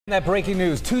That breaking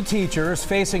news, 2 teachers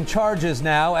facing charges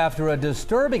now after a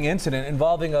disturbing incident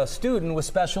involving a student with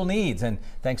special needs. And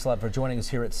thanks a lot for joining us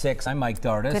here at 6. I'm Mike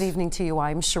Dardis. Good evening to you.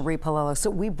 I'm Cherie Palillo. So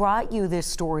we brought you this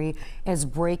story as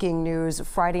breaking news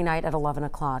Friday night at 11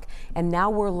 o'clock. And now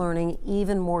we're learning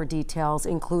even more details,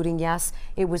 including, yes,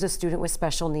 it was a student with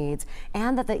special needs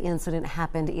and that the incident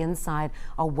happened inside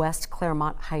a West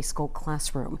Claremont High School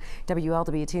classroom.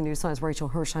 WLWT News 5's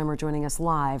Rachel Hersheimer joining us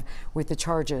live with the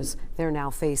charges they're now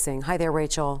facing. Hi there,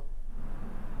 Rachel.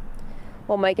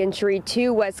 Well, Mike and Cherie,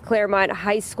 2 West Claremont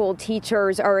High School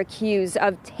teachers are accused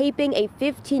of taping a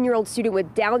 15-year-old student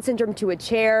with Down syndrome to a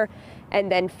chair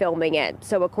and then filming it.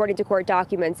 So according to court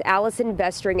documents, Allison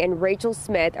Vestring and Rachel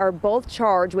Smith are both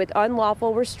charged with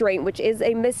unlawful restraint, which is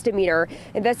a misdemeanor.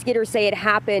 Investigators say it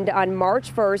happened on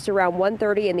March 1st around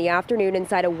 1:30 in the afternoon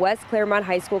inside a West Claremont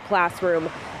High School classroom.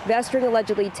 Vestring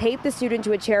allegedly taped the student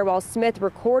to a chair while Smith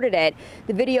recorded it.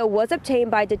 The video was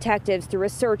obtained by detectives through a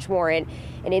search warrant.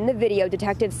 And in the video,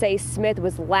 detectives say Smith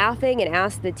was laughing and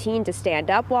asked the teen to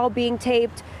stand up while being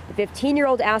taped. The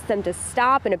 15-year-old asked them to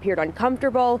stop and appeared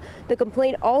uncomfortable. The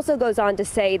complaint also goes on to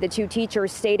say the 2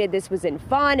 teachers stated this was in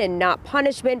fun and not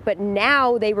punishment, but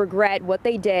now they regret what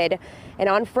they did. And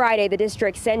on Friday, the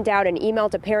district sent out an email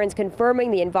to parents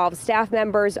confirming the involved staff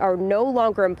members are no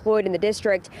longer employed in the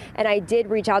district. And I did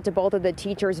reach out to both of the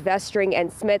teachers, Vestring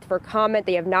and Smith, for comment.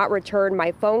 They have not returned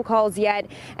my phone calls yet.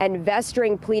 And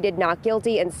Vestring pleaded not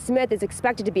guilty, and Smith is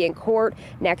expected to be in court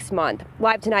next month.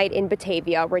 Live tonight in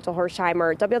Batavia, Rachel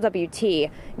Hersheimer, WLWT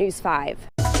News 5.